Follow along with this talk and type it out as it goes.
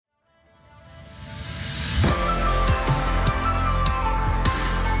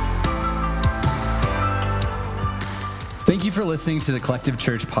Thank you for listening to the Collective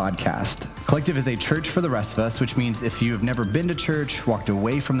Church podcast. Collective is a church for the rest of us, which means if you have never been to church, walked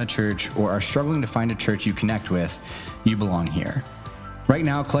away from the church, or are struggling to find a church you connect with, you belong here. Right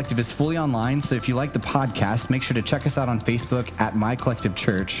now, Collective is fully online, so if you like the podcast, make sure to check us out on Facebook at My Collective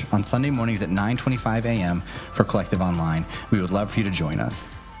Church on Sunday mornings at 9:25 a.m. for Collective Online. We would love for you to join us.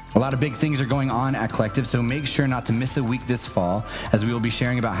 A lot of big things are going on at Collective, so make sure not to miss a week this fall as we will be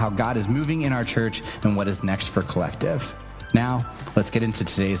sharing about how God is moving in our church and what is next for Collective. Now, let's get into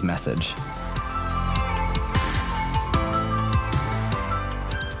today's message.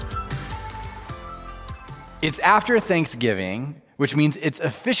 It's after Thanksgiving, which means it's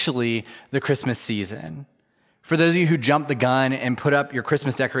officially the Christmas season. For those of you who jumped the gun and put up your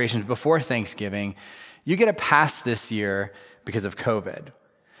Christmas decorations before Thanksgiving, you get a pass this year because of COVID.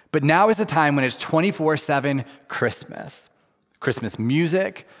 But now is the time when it's 24/7 Christmas. Christmas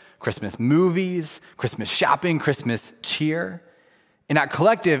music, Christmas movies, Christmas shopping, Christmas cheer. And at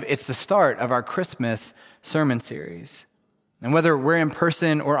Collective, it's the start of our Christmas sermon series. And whether we're in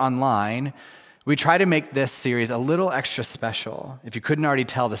person or online, we try to make this series a little extra special, if you couldn't already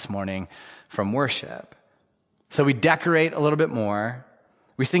tell this morning, from worship. So we decorate a little bit more.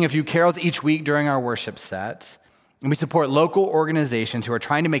 We sing a few carols each week during our worship sets. And we support local organizations who are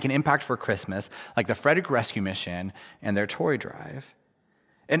trying to make an impact for Christmas, like the Frederick Rescue Mission and their toy drive.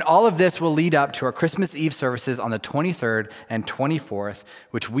 And all of this will lead up to our Christmas Eve services on the 23rd and 24th,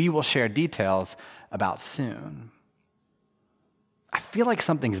 which we will share details about soon. I feel like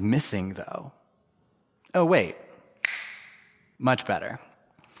something's missing, though. Oh, wait. Much better.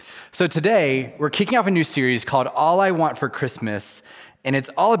 So today, we're kicking off a new series called All I Want for Christmas, and it's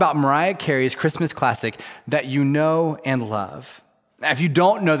all about Mariah Carey's Christmas classic that you know and love. Now, if you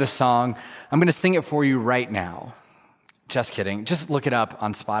don't know the song, I'm going to sing it for you right now. Just kidding. Just look it up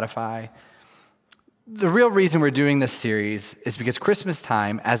on Spotify. The real reason we're doing this series is because Christmas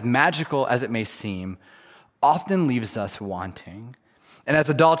time, as magical as it may seem, often leaves us wanting. And as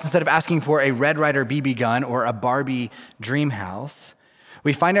adults, instead of asking for a Red Ryder BB gun or a Barbie dream house,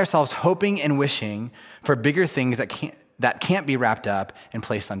 we find ourselves hoping and wishing for bigger things that can't be wrapped up and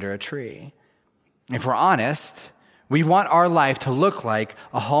placed under a tree. If we're honest, we want our life to look like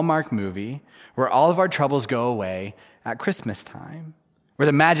a Hallmark movie where all of our troubles go away at Christmas time, where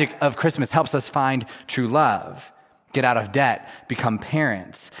the magic of Christmas helps us find true love, get out of debt, become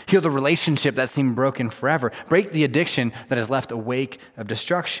parents, heal the relationship that seemed broken forever, break the addiction that has left a wake of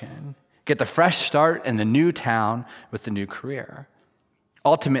destruction, get the fresh start in the new town with the new career.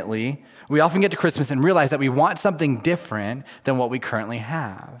 Ultimately, we often get to Christmas and realize that we want something different than what we currently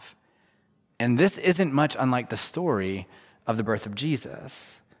have. And this isn't much unlike the story of the birth of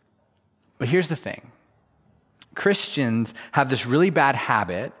Jesus. But here's the thing. Christians have this really bad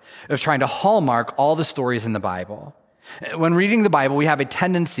habit of trying to hallmark all the stories in the Bible. When reading the Bible, we have a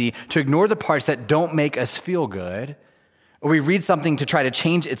tendency to ignore the parts that don't make us feel good, or we read something to try to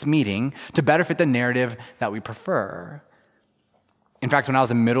change its meaning to better fit the narrative that we prefer. In fact, when I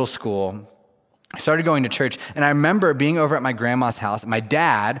was in middle school, I started going to church, and I remember being over at my grandma's house, and my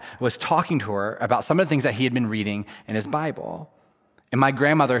dad was talking to her about some of the things that he had been reading in his Bible. And my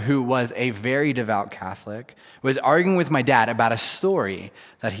grandmother, who was a very devout Catholic, was arguing with my dad about a story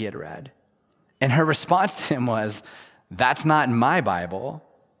that he had read. And her response to him was, "That's not in my Bible."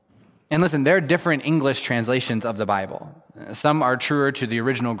 And listen, there are different English translations of the Bible. Some are truer to the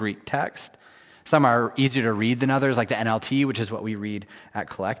original Greek text. Some are easier to read than others, like the NLT, which is what we read at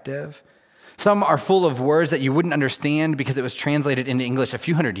Collective. Some are full of words that you wouldn't understand because it was translated into English a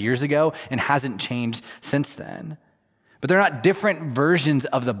few hundred years ago and hasn't changed since then. But they're not different versions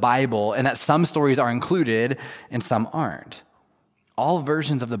of the Bible, and that some stories are included and some aren't. All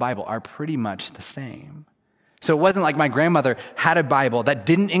versions of the Bible are pretty much the same. So it wasn't like my grandmother had a Bible that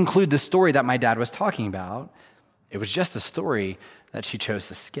didn't include the story that my dad was talking about. It was just a story that she chose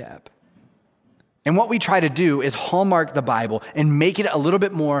to skip. And what we try to do is hallmark the Bible and make it a little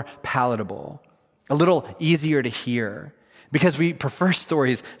bit more palatable, a little easier to hear, because we prefer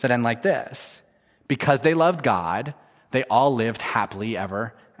stories that end like this. Because they loved God, they all lived happily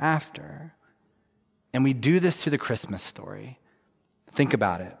ever after. And we do this to the Christmas story. Think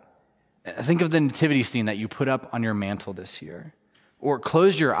about it. Think of the nativity scene that you put up on your mantle this year. Or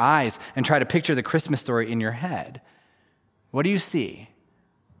close your eyes and try to picture the Christmas story in your head. What do you see?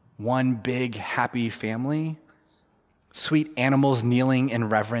 One big happy family? Sweet animals kneeling in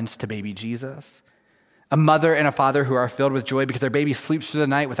reverence to baby Jesus? A mother and a father who are filled with joy because their baby sleeps through the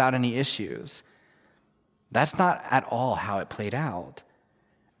night without any issues? That's not at all how it played out.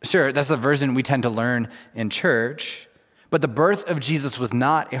 Sure, that's the version we tend to learn in church, but the birth of Jesus was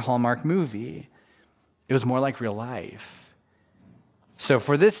not a Hallmark movie. It was more like real life. So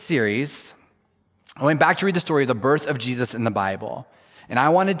for this series, I went back to read the story of the birth of Jesus in the Bible, and I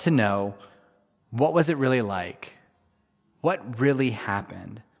wanted to know, what was it really like? What really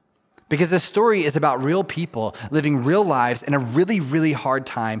happened? Because this story is about real people living real lives in a really, really hard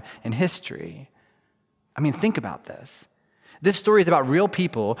time in history. I mean, think about this. This story is about real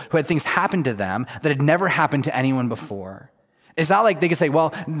people who had things happen to them that had never happened to anyone before. It's not like they could say,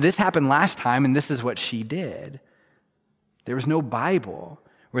 well, this happened last time and this is what she did. There was no Bible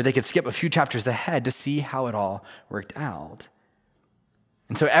where they could skip a few chapters ahead to see how it all worked out.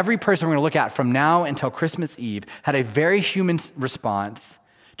 And so every person we're going to look at from now until Christmas Eve had a very human response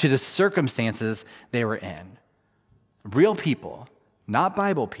to the circumstances they were in. Real people, not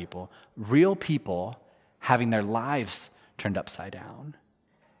Bible people, real people having their lives turned upside down.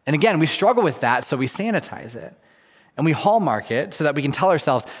 And again, we struggle with that, so we sanitize it. And we hallmark it so that we can tell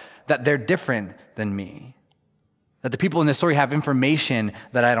ourselves that they're different than me. That the people in this story have information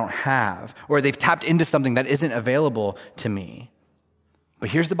that I don't have, or they've tapped into something that isn't available to me.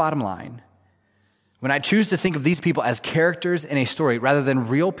 But here's the bottom line. When I choose to think of these people as characters in a story rather than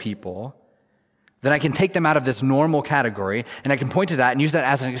real people, then I can take them out of this normal category, and I can point to that and use that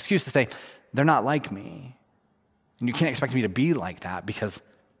as an excuse to say, they're not like me. And you can't expect me to be like that because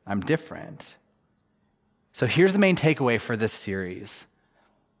I'm different. So here's the main takeaway for this series.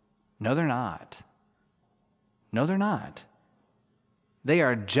 No, they're not. No, they're not. They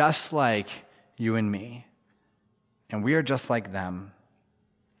are just like you and me. And we are just like them.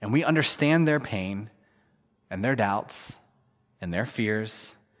 And we understand their pain and their doubts and their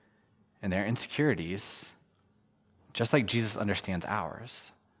fears and their insecurities, just like Jesus understands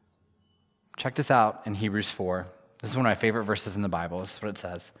ours. Check this out in Hebrews 4. This is one of my favorite verses in the Bible. This is what it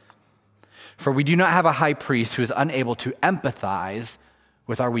says. For we do not have a high priest who is unable to empathize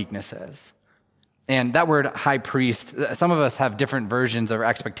with our weaknesses. And that word high priest, some of us have different versions or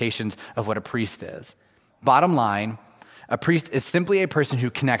expectations of what a priest is. Bottom line, a priest is simply a person who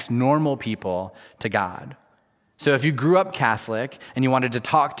connects normal people to God. So if you grew up Catholic and you wanted to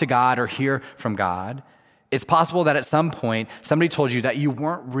talk to God or hear from God, it's possible that at some point somebody told you that you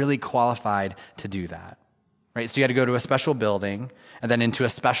weren't really qualified to do that. Right? So you had to go to a special building and then into a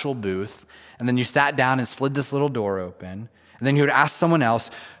special booth, and then you sat down and slid this little door open, and then you would ask someone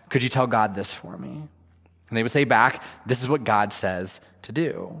else, could you tell God this for me? And they would say back, this is what God says to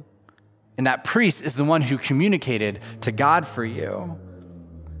do. And that priest is the one who communicated to God for you.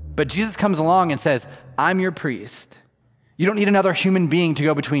 But Jesus comes along and says, I'm your priest. You don't need another human being to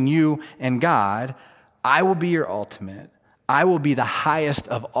go between you and God. I will be your ultimate. I will be the highest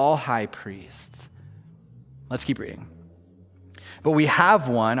of all high priests. Let's keep reading. But we have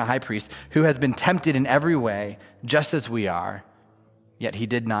one, a high priest, who has been tempted in every way, just as we are, yet he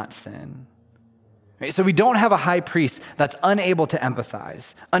did not sin. Right? So we don't have a high priest that's unable to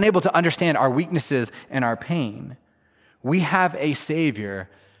empathize, unable to understand our weaknesses and our pain. We have a Savior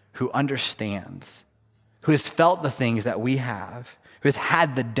who understands, who has felt the things that we have, who has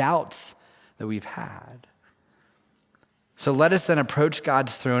had the doubts that we've had. So let us then approach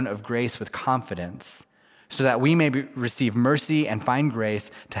God's throne of grace with confidence, so that we may receive mercy and find grace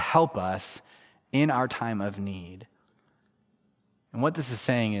to help us in our time of need. And what this is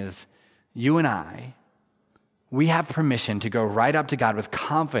saying is, you and I, we have permission to go right up to God with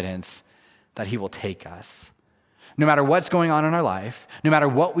confidence that he will take us. No matter what's going on in our life, no matter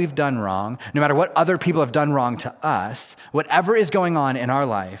what we've done wrong, no matter what other people have done wrong to us, whatever is going on in our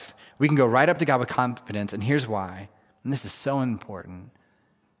life, we can go right up to God with confidence. And here's why. And this is so important,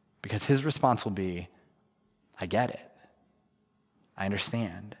 because his response will be, I get it. I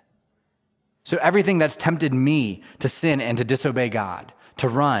understand. So everything that's tempted me to sin and to disobey God, to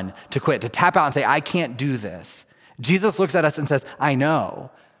run, to quit, to tap out and say, I can't do this. Jesus looks at us and says, I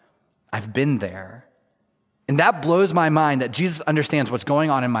know. I've been there. And that blows my mind that Jesus understands what's going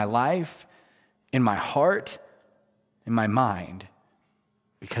on in my life, in my heart, in my mind,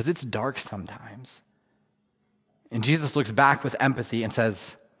 because it's dark sometimes. And Jesus looks back with empathy and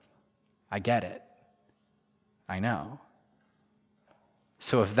says, I get it. I know.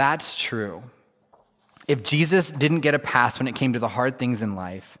 So if that's true, if Jesus didn't get a pass when it came to the hard things in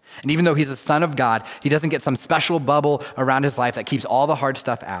life, and even though he's the Son of God, he doesn't get some special bubble around his life that keeps all the hard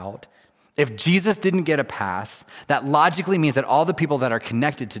stuff out. If Jesus didn't get a pass, that logically means that all the people that are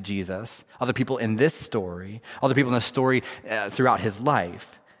connected to Jesus, all the people in this story, all the people in the story throughout his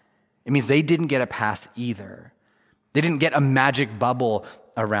life, it means they didn't get a pass either. They didn't get a magic bubble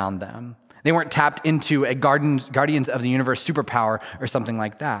around them. They weren't tapped into a Guardians of the Universe superpower or something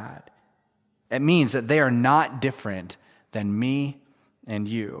like that. It means that they are not different than me and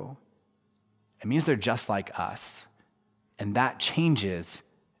you. it means they're just like us. And that changes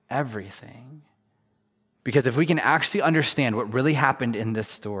everything. Because if we can actually understand what really happened in this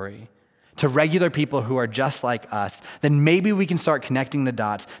story to regular people who are just like us, then maybe we can start connecting the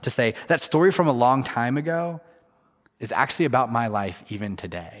dots to say that story from a long time ago is actually about my life even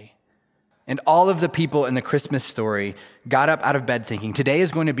today. And all of the people in the Christmas story got up out of bed thinking, today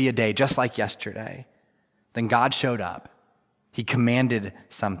is going to be a day just like yesterday. Then God showed up. He commanded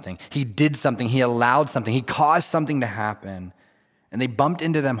something. He did something. He allowed something. He caused something to happen. And they bumped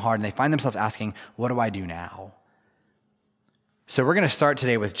into them hard, and they find themselves asking, what do I do now? So we're going to start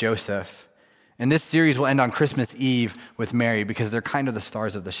today with Joseph. And this series will end on Christmas Eve with Mary because they're kind of the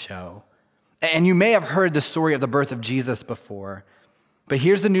stars of the show. And you may have heard the story of the birth of Jesus before, but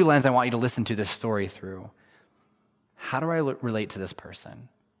here's the new lens I want you to listen to this story through. How do I relate to this person?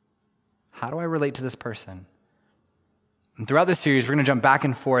 How do I relate to this person? And throughout this series, we're going to jump back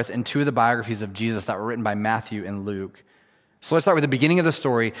and forth in two of the biographies of Jesus that were written by Matthew and Luke. So let's start with the beginning of the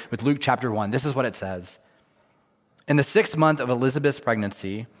story with Luke chapter 1. This is what it says. In the 6th month of Elizabeth's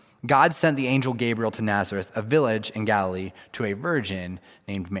pregnancy, God sent the angel Gabriel to Nazareth, a village in Galilee, to a virgin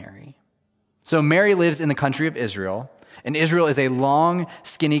named Mary. So Mary lives in the country of Israel, and Israel is a long,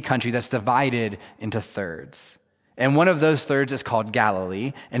 skinny country that's divided into thirds. And one of those thirds is called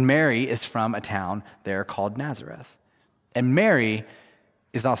Galilee, and Mary is from a town there called Nazareth. And Mary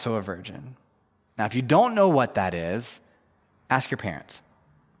is also a virgin. Now, if you don't know what that is, ask your parents.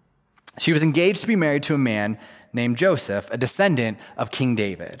 She was engaged to be married to a man named Joseph, a descendant of King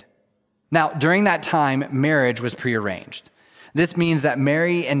David. Now, during that time, marriage was prearranged. This means that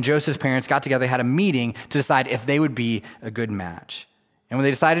Mary and Joseph's parents got together, had a meeting to decide if they would be a good match. And when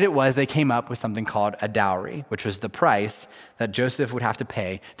they decided it was, they came up with something called a dowry, which was the price that Joseph would have to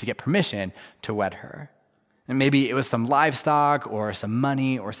pay to get permission to wed her. And maybe it was some livestock or some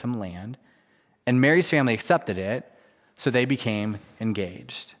money or some land. And Mary's family accepted it, so they became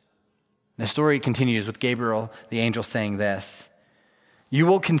engaged. The story continues with Gabriel, the angel, saying this: "You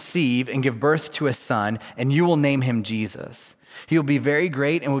will conceive and give birth to a son, and you will name him Jesus. He will be very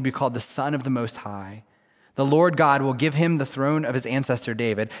great and will be called the Son of the Most High. The Lord God will give him the throne of his ancestor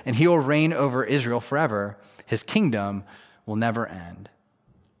David, and he will reign over Israel forever. His kingdom will never end."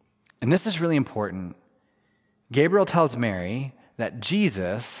 And this is really important. Gabriel tells Mary that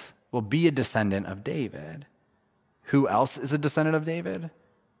Jesus will be a descendant of David. Who else is a descendant of David?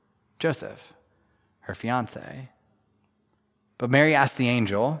 Joseph, her fiance. But Mary asked the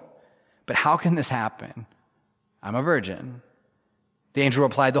angel, "But how can this happen? I'm a virgin." The angel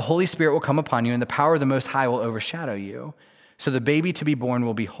replied, "The Holy Spirit will come upon you, and the power of the Most High will overshadow you. So the baby to be born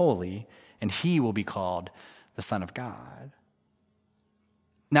will be holy, and he will be called the Son of God."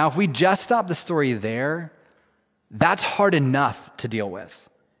 Now, if we just stop the story there, that's hard enough to deal with.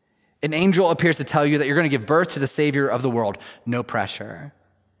 An angel appears to tell you that you're going to give birth to the Savior of the world. No pressure.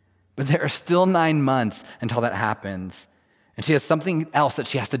 But there are still 9 months until that happens. And she has something else that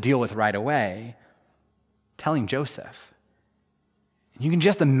she has to deal with right away. Telling Joseph. And you can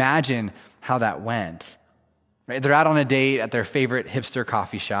just imagine how that went. Right? They're out on a date at their favorite hipster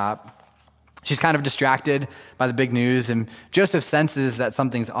coffee shop. She's kind of distracted by the big news, and Joseph senses that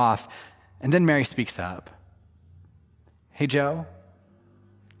something's off. And then Mary speaks up. "Hey, Joe,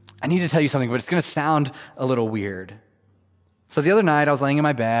 I need to tell you something, but it's going to sound a little weird. So the other night, I was laying in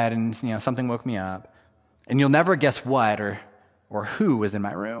my bed, and something woke me up. And you'll never guess what or who was in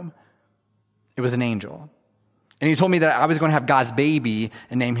my room. It was an angel. And he told me that I was going to have God's baby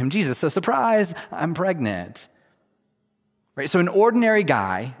and name him Jesus. So surprise, I'm pregnant." Right? So an ordinary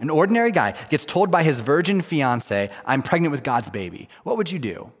guy gets told by his virgin fiance, "I'm pregnant with God's baby." What would you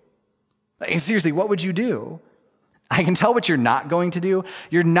do? Like, seriously, what would you do? I can tell what you're not going to do.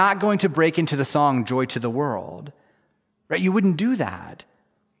 You're not going to break into the song "Joy to the World." Right? You wouldn't do that.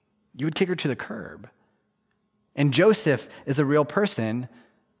 You would kick her to the curb. And Joseph is a real person,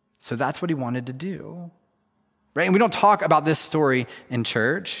 so that's what he wanted to do. Right? And we don't talk about this story in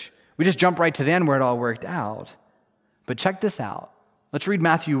church. We just jump right to the end where it all worked out. But check this out. Let's read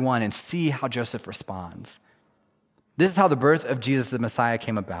Matthew 1 and see how Joseph responds. This is how the birth of Jesus the Messiah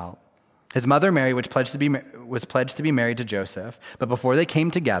came about. His mother Mary was pledged to be married to Joseph, but before they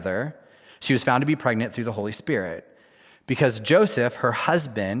came together, she was found to be pregnant through the Holy Spirit. Because Joseph, her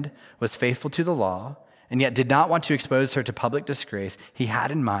husband, was faithful to the law and yet did not want to expose her to public disgrace, he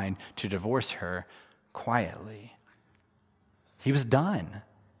had in mind to divorce her quietly. He was done.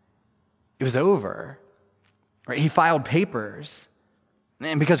 It was over. Right? He filed papers.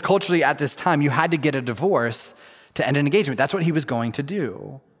 And because culturally at this time, you had to get a divorce to end an engagement. That's what he was going to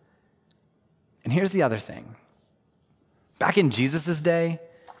do. And here's the other thing. Back in Jesus' day,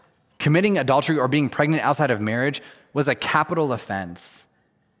 Committing adultery or being pregnant outside of marriage was a capital offense.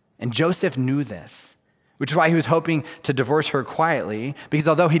 And Joseph knew this, which is why he was hoping to divorce her quietly, because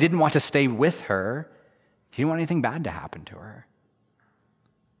although he didn't want to stay with her, he didn't want anything bad to happen to her.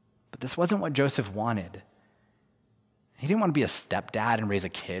 But this wasn't what Joseph wanted. He didn't want to be a stepdad and raise a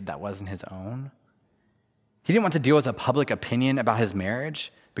kid that wasn't his own. He didn't want to deal with a public opinion about his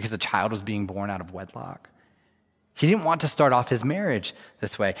marriage because the child was being born out of wedlock. He didn't want to start off his marriage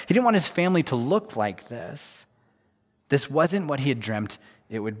this way. He didn't want his family to look like this. This wasn't what he had dreamt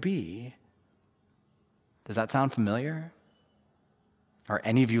it would be. Does that sound familiar? Are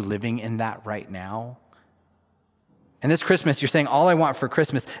any of you living in that right now? And this Christmas, you're saying, all I want for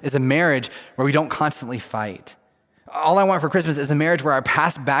Christmas is a marriage where we don't constantly fight. All I want for Christmas is a marriage where our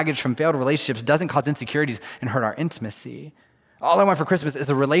past baggage from failed relationships doesn't cause insecurities and hurt our intimacy. All I want for Christmas is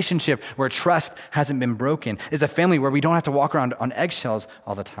a relationship where trust hasn't been broken, is a family where we don't have to walk around on eggshells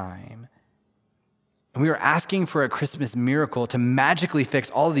all the time. And we are asking for a Christmas miracle to magically fix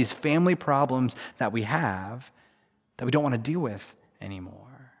all of these family problems that we have that we don't want to deal with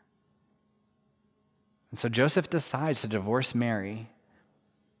anymore. And so Joseph decides to divorce Mary,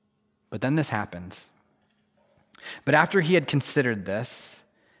 but then this happens. But after he had considered this,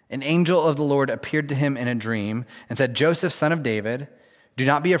 an angel of the Lord appeared to him in a dream and said, "Joseph, son of David, do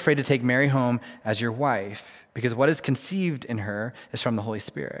not be afraid to take Mary home as your wife, because what is conceived in her is from the Holy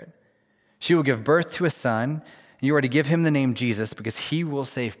Spirit. She will give birth to a son, and you are to give him the name Jesus, because he will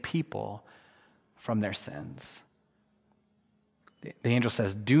save people from their sins." The angel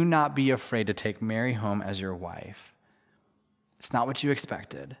says, do not be afraid to take Mary home as your wife. It's not what you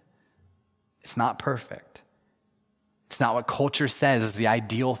expected. It's not perfect. It's not what culture says is the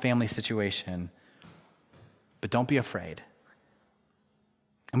ideal family situation. But don't be afraid.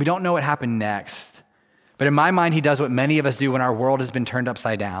 And we don't know what happened next. But in my mind, he does what many of us do when our world has been turned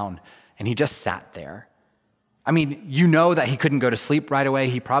upside down. And he just sat there. I mean, you know that he couldn't go to sleep right away.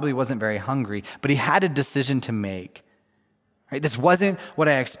 He probably wasn't very hungry. But he had a decision to make. Right? This wasn't what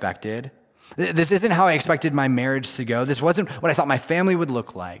I expected. This isn't how I expected my marriage to go. This wasn't what I thought my family would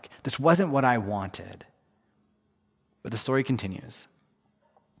look like. This wasn't what I wanted. But the story continues.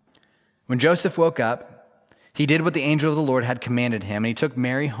 When Joseph woke up, he did what the angel of the Lord had commanded him, and he took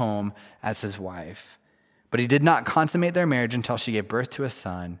Mary home as his wife. But he did not consummate their marriage until she gave birth to a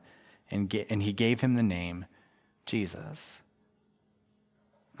son, and he gave him the name Jesus.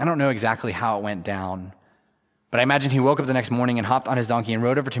 I don't know exactly how it went down, but I imagine he woke up the next morning and hopped on his donkey and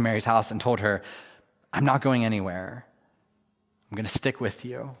rode over to Mary's house and told her, "I'm not going anywhere. I'm going to stick with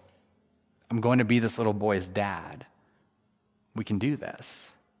you. I'm going to be this little boy's dad. We can do this."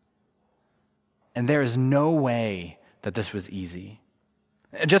 And there is no way that this was easy.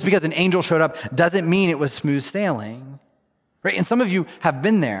 Just because an angel showed up doesn't mean it was smooth sailing, right? And some of you have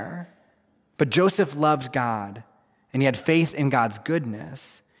been there, but Joseph loved God and he had faith in God's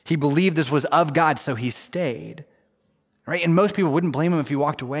goodness. He believed this was of God, so he stayed, right? And most people wouldn't blame him if he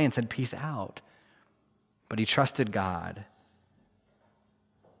walked away and said, "Peace out." But he trusted God.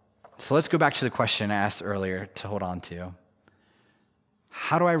 So let's go back to the question I asked earlier to hold on to.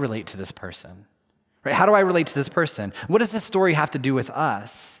 How do I relate to this person? Right? How do I relate to this person? What does this story have to do with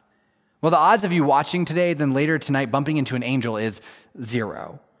us? Well, the odds of you watching today, then later tonight bumping into an angel is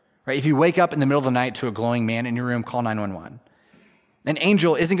 0. Right? If you wake up in the middle of the night to a glowing man in your room, call 911. An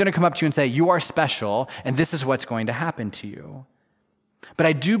angel isn't going to come up to you and say, "You are special, and this is what's going to happen to you." But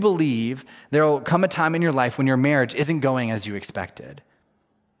I do believe there will come a time in your life when your marriage isn't going as you expected,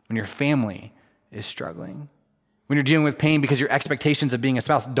 when your family is struggling, when you're dealing with pain because your expectations of being a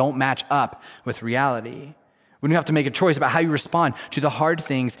spouse don't match up with reality, when you have to make a choice about how you respond to the hard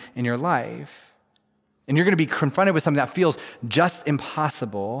things in your life. And you're going to be confronted with something that feels just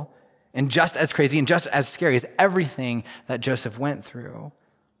impossible and just as crazy and just as scary as everything that Joseph went through.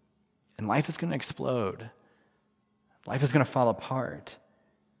 And life is going to explode. Life is going to fall apart.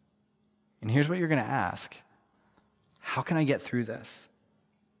 And here's what you're going to ask. How can I get through this?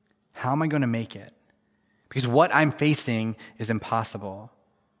 How am I going to make it? Because what I'm facing is impossible.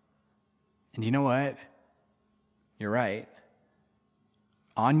 And you know what? You're right.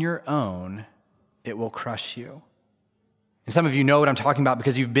 On your own, it will crush you. And some of you know what I'm talking about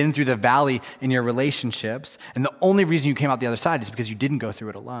because you've been through the valley in your relationships, and the only reason you came out the other side is because you didn't go through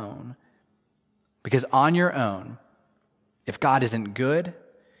it alone. Because on your own, if God isn't good,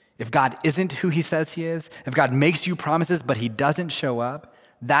 if God isn't who he says he is, if God makes you promises but he doesn't show up,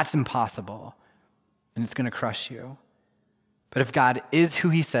 that's impossible, and it's going to crush you. But if God is who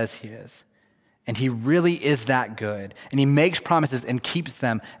he says he is, and he really is that good, and he makes promises and keeps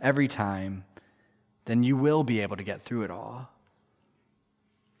them every time, then you will be able to get through it all.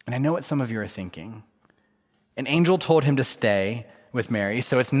 And I know what some of you are thinking. An angel told him to stay with Mary,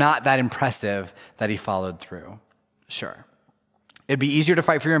 so it's not that impressive that he followed through. Sure. It'd be easier to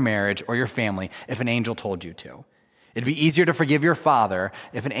fight for your marriage or your family if an angel told you to. It'd be easier to forgive your father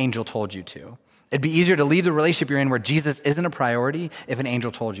if an angel told you to. It'd be easier to leave the relationship you're in where Jesus isn't a priority if an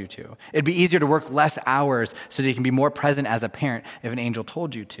angel told you to. It'd be easier to work less hours so that you can be more present as a parent if an angel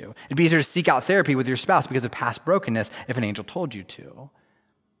told you to. It'd be easier to seek out therapy with your spouse because of past brokenness if an angel told you to.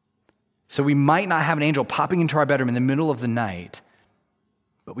 So we might not have an angel popping into our bedroom in the middle of the night,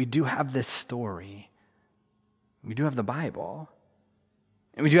 but we do have this story. We do have the Bible.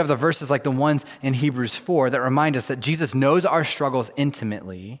 And we do have the verses like the ones in Hebrews 4 that remind us that Jesus knows our struggles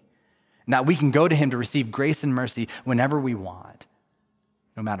intimately and that we can go to him to receive grace and mercy whenever we want,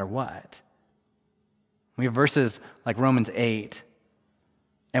 no matter what. We have verses like Romans 8,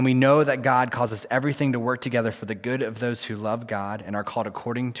 and we know that God causes everything to work together for the good of those who love God and are called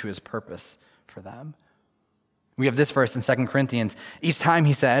according to his purpose for them. We have this verse in 2 Corinthians. Each time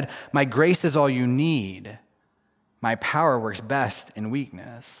he said, "My grace is all you need. My power works best in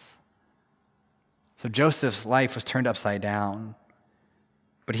weakness." So Joseph's life was turned upside down,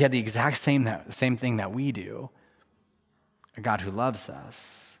 but he had the exact same thing that we do, a God who loves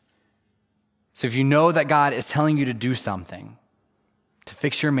us. So if you know that God is telling you to do something, to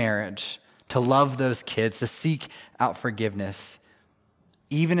fix your marriage, to love those kids, to seek out forgiveness,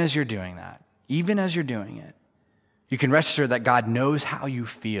 even as you're doing that, even as you're doing it, you can rest assured that God knows how you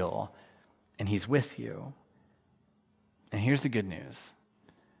feel and he's with you. And here's the good news.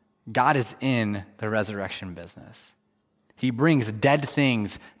 God is in the resurrection business. He brings dead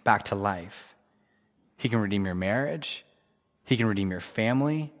things back to life. He can redeem your marriage. He can redeem your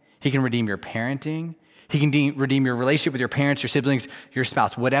family. He can redeem your parenting. He can redeem your relationship with your parents, your siblings, your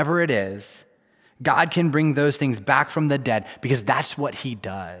spouse, whatever it is. God can bring those things back from the dead because that's what he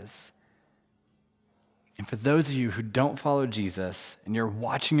does. And for those of you who don't follow Jesus and you're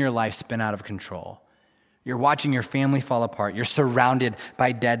watching your life spin out of control, you're watching your family fall apart, you're surrounded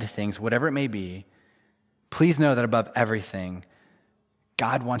by dead things, whatever it may be, please know that above everything,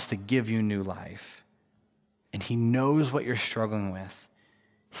 God wants to give you new life. And he knows what you're struggling with.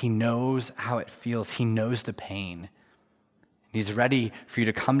 He knows how it feels. He knows the pain. He's ready for you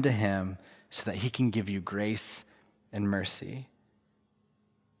to come to him so that he can give you grace and mercy.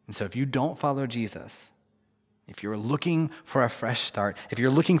 And so if you don't follow Jesus, if you're looking for a fresh start, if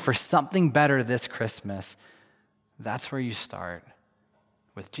you're looking for something better this Christmas, that's where you start,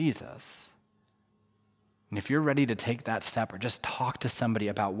 with Jesus. And if you're ready to take that step or just talk to somebody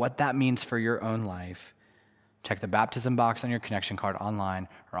about what that means for your own life, check the baptism box on your connection card online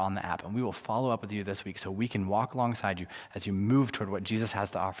or on the app, and we will follow up with you this week so we can walk alongside you as you move toward what Jesus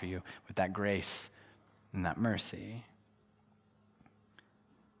has to offer you with that grace and that mercy.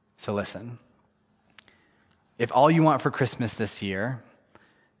 So listen, if all you want for Christmas this year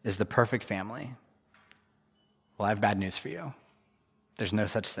is the perfect family, well, I have bad news for you. There's no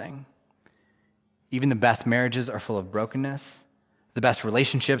such thing. Even the best marriages are full of brokenness. The best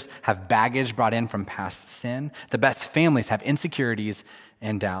relationships have baggage brought in from past sin. The best families have insecurities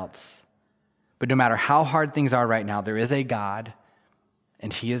and doubts. But no matter how hard things are right now, there is a God,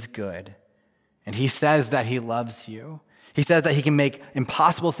 and he is good. And he says that he loves you. He says that he can make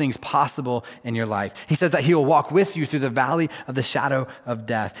impossible things possible in your life. He says that he will walk with you through the valley of the shadow of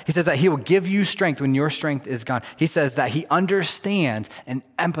death. He says that he will give you strength when your strength is gone. He says that he understands and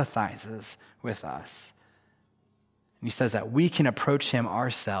empathizes with us. And he says that we can approach him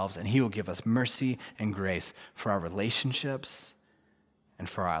ourselves and he will give us mercy and grace for our relationships and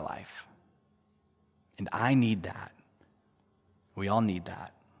for our life. And I need that. We all need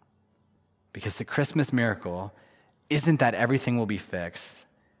that. Because the Christmas miracle isn't that everything will be fixed.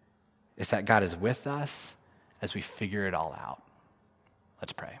 It's that God is with us as we figure it all out.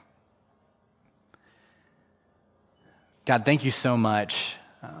 Let's pray. God, thank you so much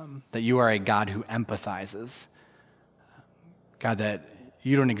that you are a God who empathizes. God, that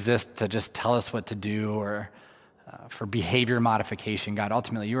you don't exist to just tell us what to do or for behavior modification. God,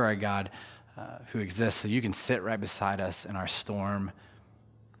 ultimately, you are a God who exists so you can sit right beside us in our storm,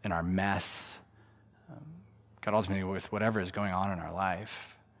 in our mess. God, ultimately, with whatever is going on in our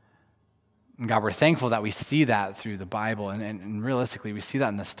life. And God, we're thankful that we see that through the Bible, and realistically, we see that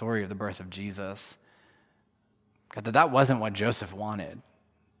in the story of the birth of Jesus. God, that wasn't what Joseph wanted.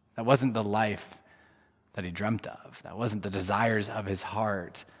 That wasn't the life that he dreamt of. That wasn't the desires of his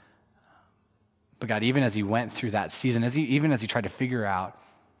heart. But God, even as he went through that season, even as he tried to figure out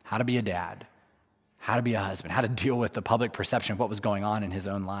how to be a dad, how to be a husband, how to deal with the public perception of what was going on in his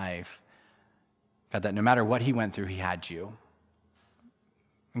own life, God, that no matter what he went through, he had you.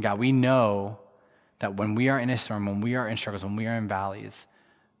 And God, we know that when we are in a storm, when we are in struggles, when we are in valleys,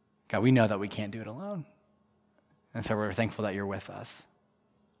 God, we know that we can't do it alone. And so we're thankful that you're with us.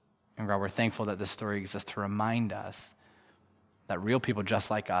 And God, we're thankful that this story exists to remind us that real people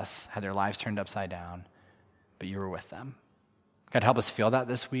just like us had their lives turned upside down, but you were with them. God, help us feel that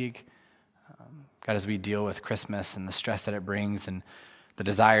this week. God, as we deal with Christmas and the stress that it brings and the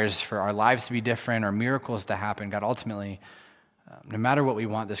desires for our lives to be different or miracles to happen, God, ultimately, no matter what we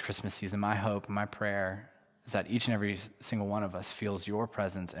want this Christmas season, my hope and my prayer is that each and every single one of us feels your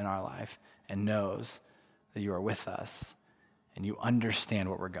presence in our life and knows that you are with us and you understand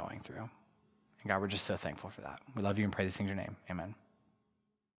what we're going through. And God, we're just so thankful for that. We love you and pray these things in your name. Amen.